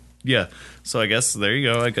yeah. Yeah, so I guess there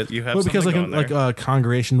you go. I guess you have Because something like going there. a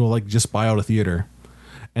congregation will like just buy out a theater,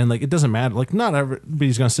 and like it doesn't matter. Like not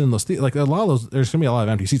everybody's going to sit in those like a lot of those. There's going to be a lot of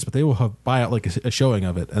empty seats, but they will buy out like a showing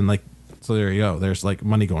of it, and like so there you go. There's like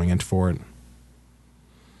money going into for it.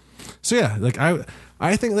 So yeah, like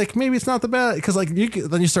I think like maybe it's not the bad, because like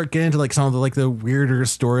then you start getting into like some of the like the weirder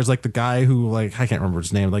stories, like the guy who like I can't remember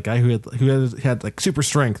his name, like guy who had like super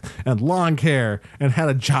strength and long hair and had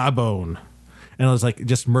a jawbone. And it was like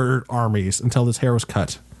just murdered armies until his hair was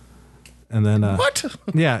cut, and then What?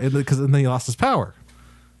 Yeah, because then he lost his power.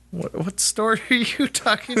 What story are you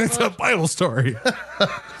talking It's a about? Bible story.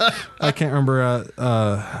 I can't remember.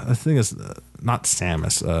 I think it's not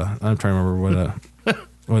Samus. I'm trying to remember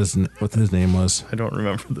what his name was. I don't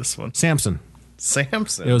remember this one. Samson.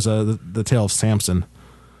 Samson. It was the tale of Samson.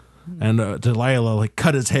 And Delilah like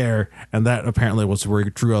cut his hair, and that apparently was where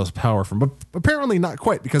he drew all his power from. But apparently not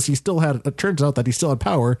quite, because he still had. It turns out that he still had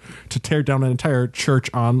power to tear down an entire church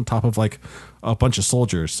on top of like a bunch of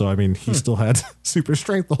soldiers. So I mean, he still had super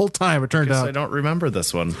strength the whole time. It turned Guess out I don't remember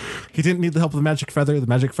this one. he didn't need the help of the magic feather. The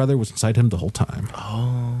magic feather was inside him the whole time.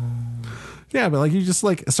 Oh, yeah, but like you just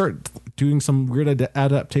like start doing some weird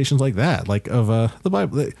adaptations like that, like of the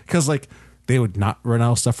Bible, because like. They would not run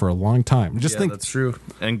out of stuff for a long time. Just think that's true.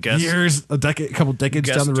 And guess years, a couple decades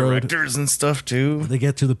guest down the road, directors and stuff too. they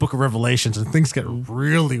get to the Book of Revelations and things get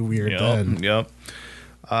really weird. Then Yep.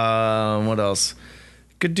 What else?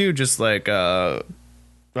 Could do just like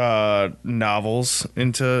novels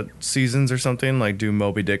into seasons or something. Like do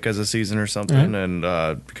Moby Dick as a season or something, and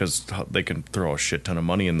because they can throw a shit ton of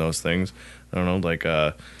money in those things. I don't know, like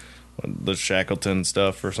the Shackleton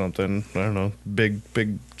stuff or something. I don't know, big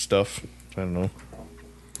stuff. I don't know.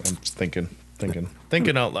 I'm just thinking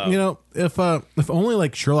out loud. if only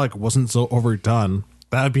like Sherlock wasn't so overdone,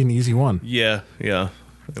 that would be an easy one. Yeah. It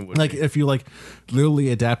would Like be. if you like literally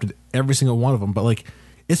adapted every single one of them, but like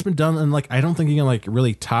it's been done, and like I don't think you can like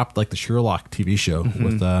really top like the Sherlock TV show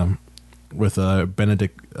with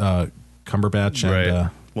Benedict Cumberbatch and right.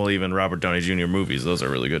 Well, even Robert Downey Jr. movies, those are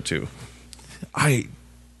really good too.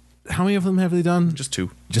 How many of them have they done? Just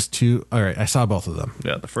two. Just two. All right, I saw both of them.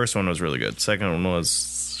 Yeah, the first one was really good. Second one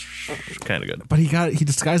was kind of good. But he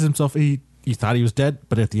disguised himself. He thought he was dead,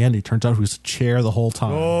 but at the end, he turns out he was a chair the whole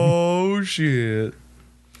time. Oh shit!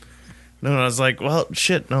 No, I was like, well,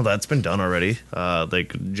 shit. No, that's been done already.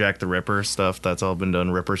 Like Jack the Ripper stuff. That's all been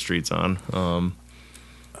done. Ripper Street's on.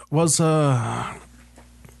 Was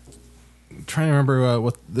trying to remember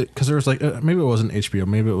what because there was like maybe it wasn't HBO,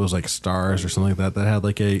 maybe it was like Stars or something like that had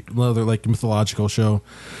like another like mythological show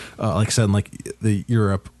like set in like the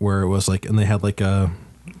Europe, where it was like, and they had like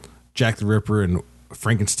Jack the Ripper and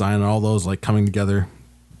Frankenstein and all those like coming together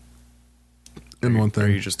in one thing. Are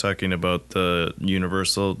you just talking about the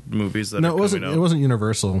Universal movies that No, are coming out? it wasn't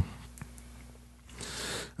Universal.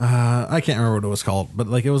 I can't remember what it was called, but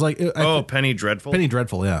like it was like Penny Dreadful. Penny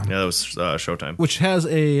Dreadful, yeah. Yeah, that was Showtime. Which has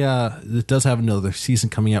it does have another season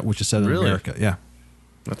coming out, which is set in Really? America. Yeah.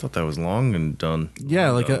 I thought that was long and done.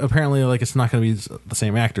 Yeah, like apparently, like it's not going to be the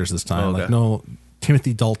same actors this time. Oh, okay. Like no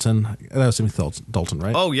Timothy Dalton. That was Timothy Dalton,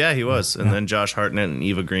 right? Oh yeah, he was, and then Josh Hartnett and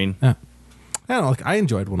Eva Green. Yeah. I don't know. Like I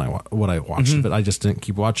enjoyed what I watched, but I just didn't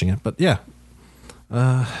keep watching it. But yeah,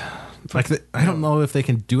 I don't know if they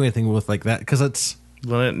can do anything with like that because it's.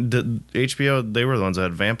 Well, HBO, they were the ones that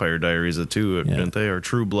had Vampire Diaries too, didn't they? Or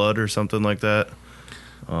True Blood or something like that.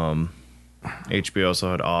 HBO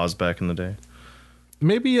also had Oz back in the day.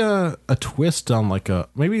 Maybe a twist on like a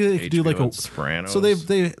maybe they could do like a Sopranos. So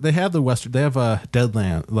they have the Western. They have a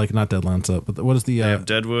Deadland, like not Deadlands, but what is the? They have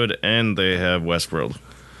Deadwood and they have Westworld.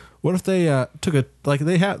 What if they took a like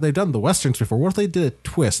they've done the westerns before? What if they did a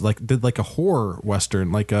twist, like did like a horror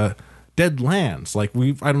western, like a Deadlands? Like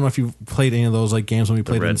I don't know if you've played any of those like games when we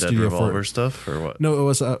played Red in the Dead studio Revolver stuff or what? No, it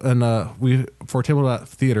was we for tabletop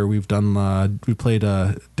theater we've done we played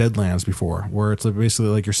Deadlands before, where it's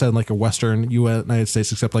basically like you're set in like a western United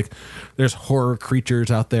States, except like there's horror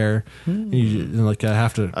creatures out there. And you like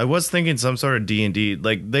have to. I was thinking some sort of D&D.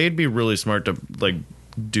 Like they'd be really smart to like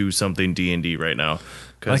do something D&D right now.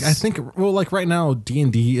 Like I think, well, like right now,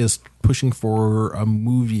 D&D is pushing for a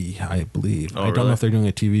movie. I believe. I don't know if they're doing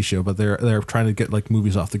a TV show, but they're trying to get like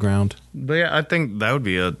movies off the ground. But yeah, I think that would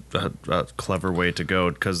be a clever way to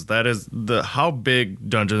go because that is how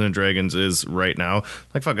big Dungeons and Dragons is right now.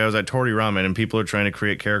 Like fuck, I was at Tori Ramen and people are trying to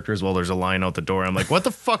create characters while there's a line out the door. I'm like, what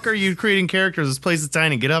the fuck are you creating characters? This place is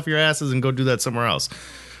tiny. Get off your asses and go do that somewhere else.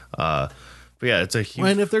 But yeah, it's a huge.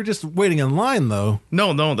 And if they're just waiting in line, though,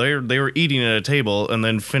 no, they were eating at a table and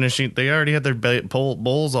then finishing. They already had their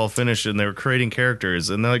bowls all finished and they were creating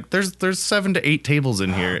characters. And they're like, "There's 7 to 8 tables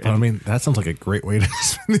in here." But I mean, that sounds like a great way to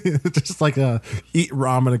just like eat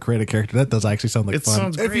ramen and create a character. That does actually sound like fun.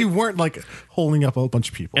 Sounds great. If you weren't like holding up a bunch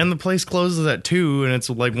of people. And the place closes at 2, and it's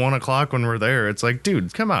like 1 o'clock when we're there. It's like,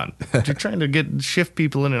 dude, come on! You're trying to shift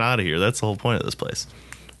people in and out of here. That's the whole point of this place.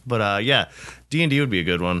 But yeah, D&D would be a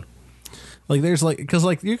good one. Like there's like because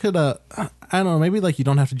like you could I don't know, maybe like you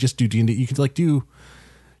don't have to just do D&D. You could like you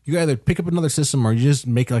either pick up another system or you just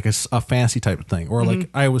make like a fantasy type of thing. Or like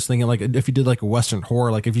I was thinking like if you did like a Western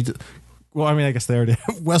horror, like if you did. Well, I mean, I guess they already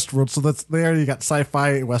have Westworld, so they already got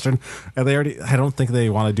sci-fi Western, and I don't think they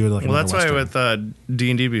want to do it like. Well, that's Western. why with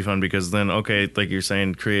D&D be fun because then like you're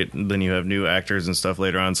saying, then you have new actors and stuff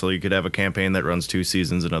later on, so you could have a campaign that runs 2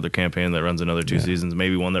 seasons, another campaign that runs another 2 seasons,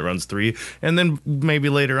 maybe one that runs 3, and then maybe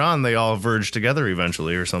later on they all verge together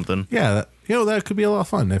eventually or something. Yeah, that could be a lot of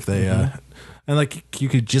fun if they. And like you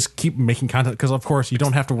could just keep making content because of course you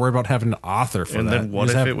don't have to worry about having an author for and that. And then what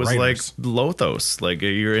if it was writers. Like Lothos? Like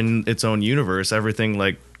you're in its own universe. Everything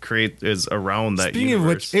like is around that Speaking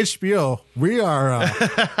universe. Speaking of which, HBO, we are.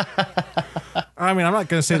 I mean, I'm not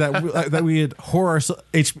going to say that we had horror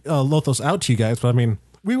Lothos out to you guys, but I mean,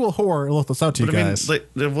 we will horror Lothos out to you guys. Like,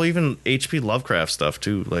 well, even H.P. Lovecraft stuff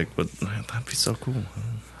too. Like, that'd be so cool.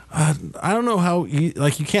 I don't know how you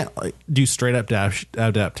can't like, do straight up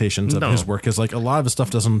adaptations of his work because like a lot of his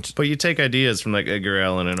stuff doesn't. But you take ideas from like Edgar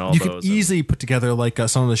Allan and all you those. You could easily put together like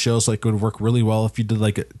some of the shows like would work really well if you did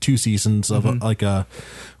like 2 seasons of like one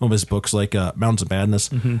of his books like Mountains of Madness.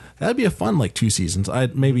 That'd be a fun like 2 seasons.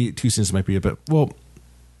 Maybe 2 seasons might be a bit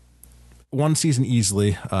 1 season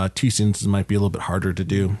easily. 2 seasons might be a little bit harder to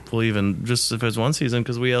do. Well, even just if it's 1 season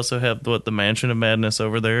because we also have the Mansion of Madness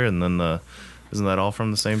over there, and then isn't that all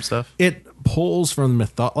from the same stuff? It pulls from the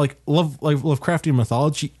Lovecraftian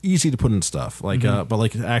mythology, easy to put in stuff. Like, but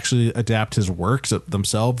like actually adapt his works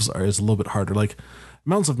themselves is a little bit harder. Like,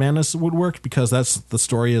 Mountains of Madness would work because the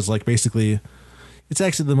story is like basically, it's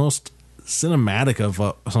actually the most cinematic of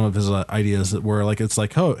some of his ideas where like it's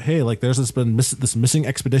like, oh hey, like there's this missing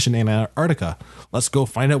expedition in Antarctica. Let's go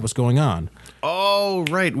find out what's going on. Oh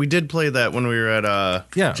right, we did play that when we were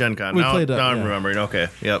at Gen Con. Now I'm remembering. Okay,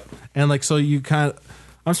 yep. And like so you kind of.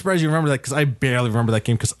 I'm surprised you remember that because I barely remember that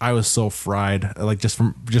game because I was so fried, like just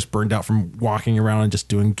burned out from walking around and just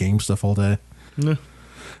doing game stuff all day.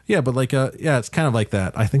 Yeah, but like it's kind of like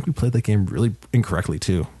that. I think we played that game really incorrectly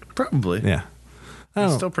too. Probably. Yeah.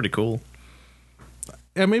 It's still pretty cool.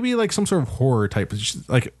 Yeah, maybe like some sort of horror type.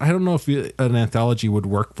 Like I don't know if an anthology would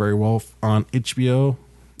work very well on HBO.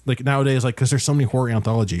 Like nowadays, like because there's so many horror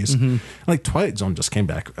anthologies. Like Twilight Zone just came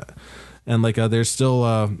back, and like there's still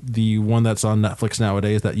the one that's on Netflix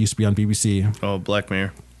nowadays that used to be on BBC. Oh, Black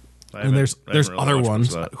Mirror. And there's really other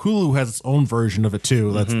ones. Hulu has its own version of it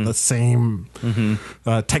too. That's the same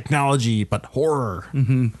technology but horror.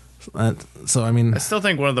 So I mean, I still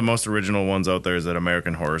think one of the most original ones out there is that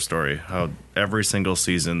American Horror Story. How every single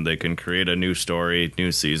season they can create a new story,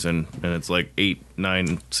 new season, and it's like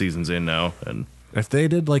 8-9 seasons in now. And if they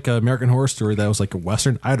did like an American Horror Story that was like a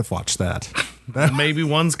Western, I'd have watched that. Maybe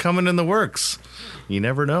one's coming in the works. You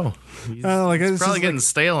never know. It's probably getting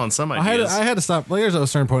stale on some ideas. I had to stop. Like, there's a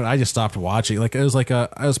certain point I just stopped watching. Like it was like I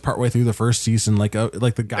was partway through the first season. Like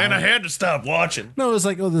the guy. And I had to stop watching. No, it was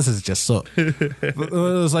like, oh, this is just so. It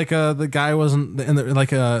was like the guy wasn't, and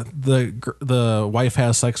the wife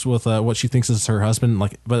has sex with what she thinks is her husband.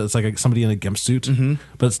 Like, but it's like somebody in a gimp suit. Mm-hmm.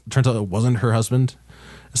 But it turns out it wasn't her husband.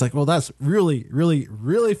 It's like, well, that's really, really,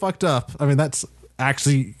 really fucked up. I mean, that's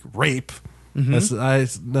actually rape. Mm-hmm.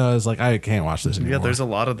 I was like, I can't watch this anymore. Yeah, there's a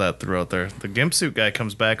lot of that throughout there. The gimp suit guy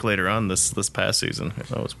comes back later on this past season.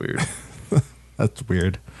 That was weird. That's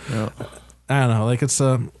weird. Yeah. I don't know. Like it's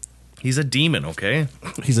he's a demon. Okay,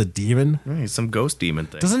 he's a demon. Yeah, he's some ghost demon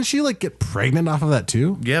thing. Doesn't she like get pregnant off of that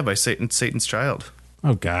too? Yeah, by Satan's child.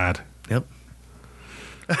 Oh God. Yep.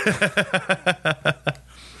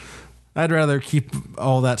 I'd rather keep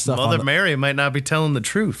all that stuff. Mother Mary might not be telling the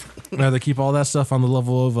truth. I'd rather keep all that stuff on the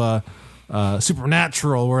level of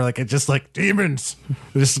Supernatural, where like it's just like demons,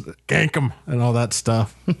 just gank them and all that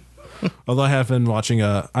stuff. Although I have been watching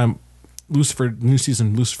I'm Lucifer, new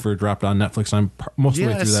season Lucifer dropped on Netflix. I'm most of the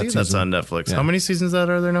way through that season. That's on Netflix. Yeah. How many seasons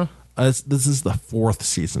are there now? This is the 4th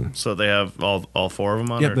season. So they have all 4 of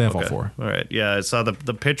them on? Yep, they have all 4. All right. Yeah, I saw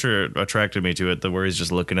the picture attracted me to it, where he's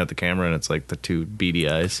just looking at the camera and it's like the 2 beady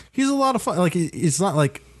eyes. He's a lot of fun. Like it's not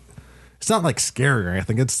like scary or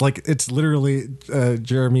anything. It's literally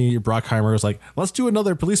Jeremy Bruckheimer was like, let's do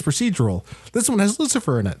another police procedural. This one has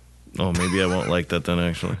Lucifer in it. Oh, maybe I won't like that then.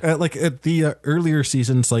 Actually, like at the earlier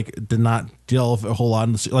seasons, like did not delve a whole lot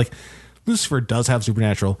into like. Lucifer does have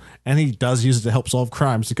supernatural, and he does use it to help solve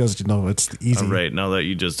crimes because it's easy. Right now that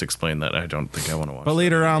you just explained that, I don't think I want to watch. But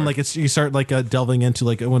later on, like you start like delving into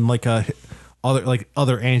like when like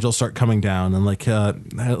other angels start coming down, and like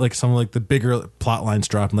some like the bigger plot lines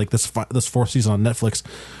drop, and like this 4th season on Netflix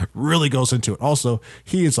really goes into it. Also,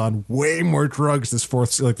 he is on way more drugs this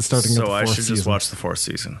 4th, like the starting of the 4th season. So I should just watch the 4th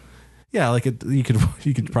season. Yeah, like you could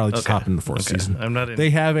probably just hop in the 4th season. I'm not. They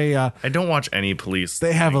have a. I don't watch any police.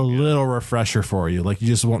 They have a little refresher for you. Like you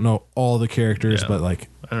just won't know all the characters, but like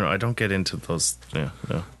I don't know. I don't get into those. Yeah.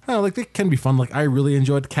 Oh, like they can be fun. Like I really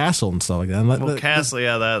enjoyed Castle and stuff like that. And Castle,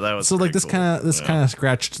 that was so like this cool. kind of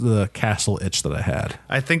scratched the Castle itch that I had.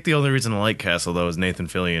 I think the only reason I like Castle though is Nathan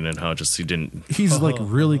Fillion and how just he didn't. He's like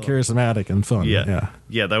really charismatic and fun. Yeah.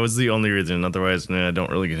 That was the only reason. Otherwise, I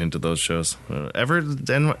don't really get into those shows.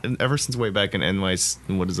 Ever since way back in what is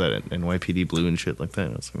that? NYPD Blue and shit like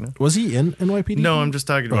that. Was he in NYPD? No, I'm just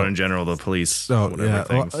talking about in general the police. Oh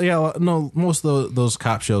yeah, no. Most of those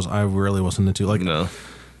cop shows I really wasn't into. Like no.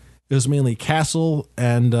 It was mainly Castle,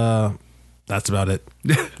 and that's about it.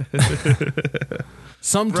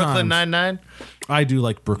 Sometimes Brooklyn Nine-Nine. I do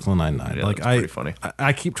like Brooklyn Nine-Nine. Yeah, like that's pretty funny.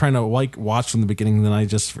 I keep trying to watch from the beginning, and then I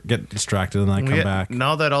just get distracted, and I come back.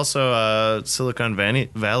 Now that also Silicon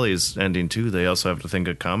Valley is ending too, they also have to think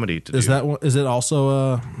of comedy to do. Is it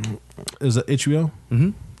also is it HBO?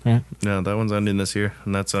 Mm-hmm. Yeah. No, that one's ending this year,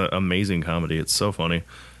 and that's an amazing comedy. It's so funny.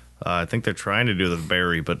 I think they're trying to do the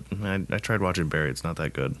Barry, but I tried watching Barry. It's not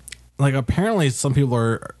that good. Like apparently some people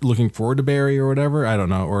are looking forward to Barry or whatever. I don't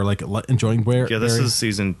know, or like enjoying Barry. Yeah, this is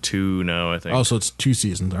season 2 now, I think. Oh, so it's 2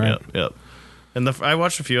 seasons, right? Yep. And I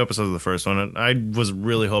watched a few episodes of the first one, and I was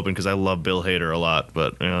really hoping because I love Bill Hader a lot,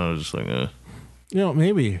 but I was just like,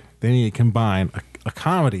 maybe they need to combine a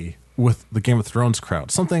comedy with the Game of Thrones crowd,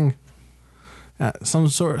 something.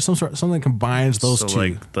 Something combines those two. So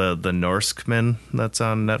like the Norsemen that's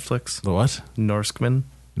on Netflix. The what? Norsemen.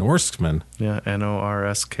 Norsemen. Yeah,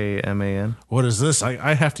 Norskman. What is this?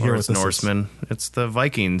 I have to hear what this Norsemen. It's the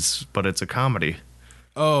Vikings, but it's a comedy.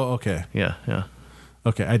 Oh, okay. Yeah.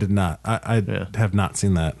 Okay, I did not. I have not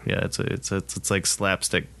seen that. Yeah, it's like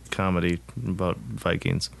slapstick comedy about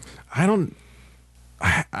Vikings. I don't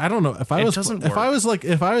know if I was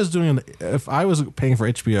paying for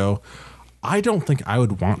HBO, I don't think I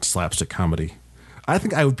would want slapstick comedy. I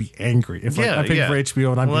think I would be angry if I'm paying for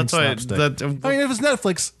HBO and I'm being slapstick. I mean, if it's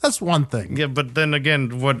Netflix, that's one thing. Yeah, but then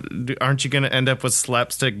again, aren't you going to end up with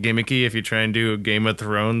slapstick gimmicky if you try and do a Game of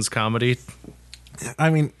Thrones comedy?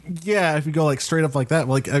 I mean, yeah, if you go like straight up like that,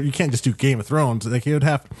 like you can't just do Game of Thrones. Like you would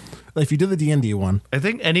have, like, if you did the D&D one. I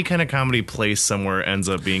think any kind of comedy placed somewhere ends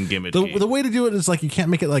up being gimmicky. The way to do it is like you can't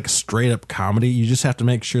make it like straight up comedy. You just have to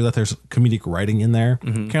make sure that there's comedic writing in there.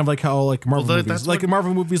 Mm-hmm. Kind of like how like Marvel movies, like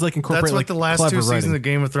Marvel movies, like incorporate. That's what like the last 2 seasons of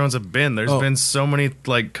Game of Thrones have been. There's been so many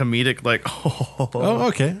like comedic, like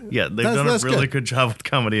okay, yeah, they've done a really good job with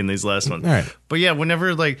comedy in these last ones. All right, but yeah,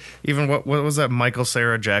 whenever like even what was that Michael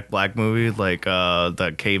Cera Jack Black movie, like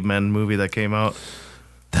that cavemen movie that came out.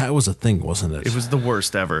 That was a thing, wasn't it? It was the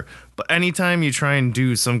worst ever. But anytime you try and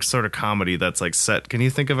do some sort of comedy that's like set, can you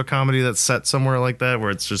think of a comedy that's set somewhere like that where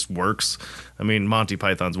it's just works? I mean, Monty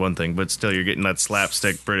Python's one thing, but still you're getting that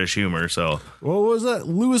slapstick British humor. So what was that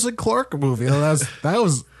Lewis and Clark movie?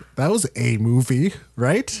 That was a movie,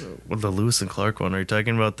 right? well, the Lewis and Clark one. Are you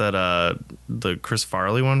talking about that the Chris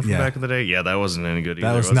Farley one from back in the day? Yeah, that wasn't any good either.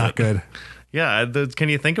 That was not it? good. Yeah, can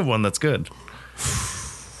you think of one that's good?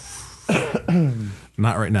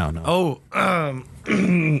 Not right now, no. Oh, A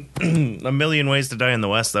Million Ways to Die in the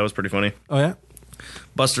West. That was pretty funny. Oh, yeah?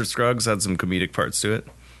 Buster Scruggs had some comedic parts to it.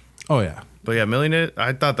 Oh, yeah. But yeah,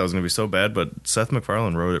 I thought that was going to be so bad, but Seth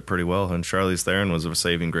MacFarlane wrote it pretty well, and Charlize Theron was a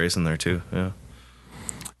saving grace in there, too. Yeah.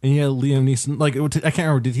 And yeah, Liam Neeson, like, I can't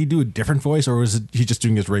remember, did he do a different voice, or was he just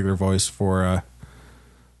doing his regular voice for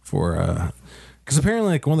because apparently,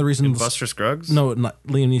 like, one of the reasons... In Buster Scruggs? No, not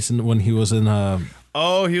Liam Neeson, when he was in...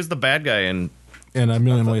 Oh, he was the bad guy in... In A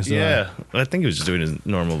Million Ways to Die. Yeah, I think he was just doing his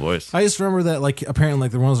normal voice. I just remember that, like, apparently,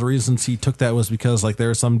 like, one of the reasons he took that was because, like, there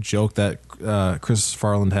was some joke that Chris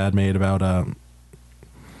Farland had made about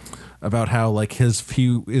how, like,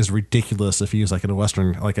 he is ridiculous if he was, like, in a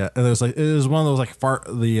Western, like, it was one of those, like,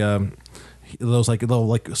 those, like, little,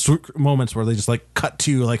 like, moments where they just, like, cut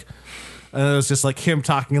to, like, and it was just like him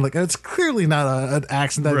talking, like it's clearly not an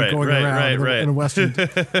accent that going around in a Western. So,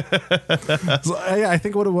 yeah, I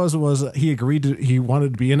think what it was he agreed he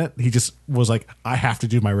wanted to be in it. He just was like, I have to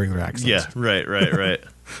do my regular accent. Yeah, right.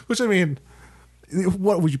 Which, I mean,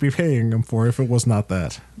 what would you be paying him for if it was not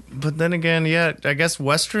that? But then again, yeah, I guess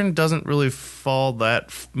Western doesn't really fall that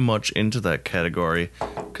much into that category.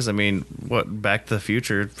 Because, I mean, Back to the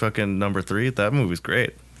Future, fucking number 3, that movie's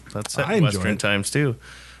great. That's set in Western times, too.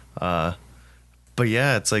 But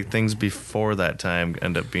yeah, it's like things before that time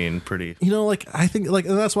end up being pretty. You know, like I think, like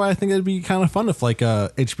that's why I think it'd be kind of fun if like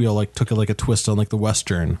HBO like took a twist on like the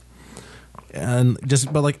Western, and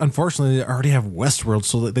just but like unfortunately they already have Westworld,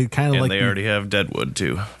 so that they kind of like they already have Deadwood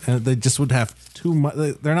too, and they just would have too much.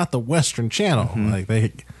 They're not the Western channel, like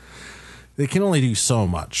they can only do so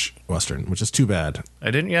much Western, which is too bad.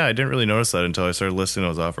 I didn't really notice that until I started listing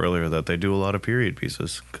those off earlier, that they do a lot of period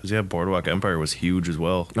pieces. Because Boardwalk Empire was huge as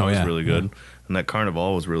well. That was really good. Yeah. And that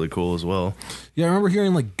Carnival was really cool as well. Yeah, I remember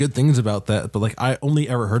hearing like good things about that, but like I only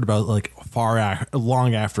ever heard about it like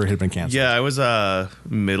long after it had been canceled. Yeah, I was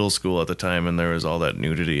middle school at the time, and there was all that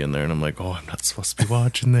nudity in there, and I'm like, oh, I'm not supposed to be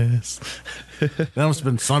watching this. That must have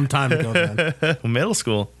been some time ago then. Middle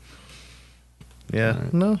school. Yeah,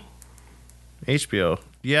 right. No. HBO.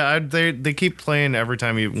 Yeah, they keep playing every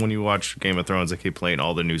time when you watch Game of Thrones. They keep playing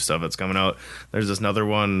all the new stuff that's coming out. There's this another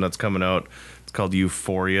one that's coming out. It's called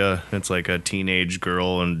Euphoria. It's like a teenage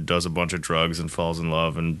girl and does a bunch of drugs and falls in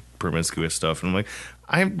love and promiscuous stuff. And I'm like,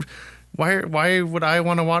 why would I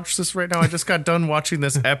want to watch this right now? I just got done watching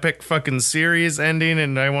this epic fucking series ending,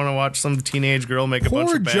 and I want to watch some teenage girl make a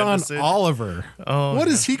bunch of bad John decisions. Oliver. Oh, what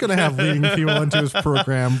is he going to have leading people into his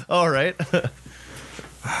program? All right.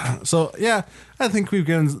 So yeah, I think we've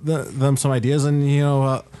given them some ideas, and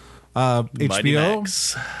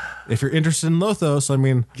HBO. If you're interested in Lothos, I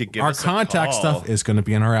mean, our contact stuff is going to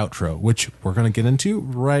be in our outro, which we're going to get into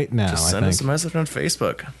right now. Just send us a message on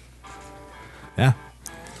Facebook. Yeah,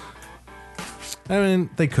 I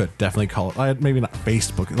mean, they could definitely call it. Maybe not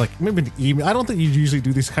Facebook, like maybe an email. I don't think you usually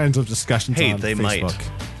do these kinds of discussions. Hey, on they Facebook.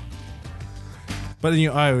 might. But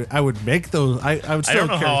I would make those. I would. Still I don't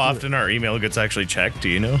know how often our email gets actually checked. Do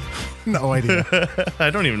you know? No idea.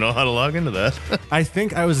 I don't even know how to log into that. I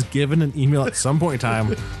think I was given an email at some point in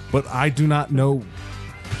time, but I do not know.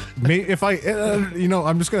 If I,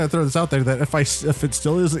 I'm just going to throw this out there that if it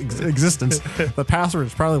still is existence, the password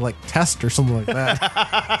is probably like test or something like that.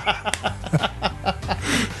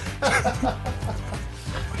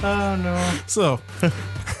 Oh no! So,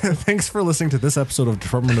 thanks for listening to this episode of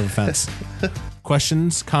Department of Defense.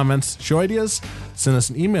 Questions, comments, show ideas? Send us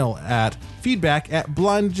an email at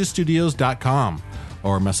feedback@blindninjastudios.com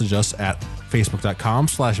or message us at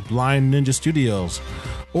facebook.com/blindninjastudios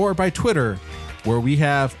or by Twitter where we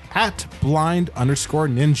have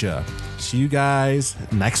 @blind_ninja. See you guys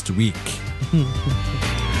next week.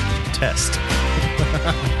 Test.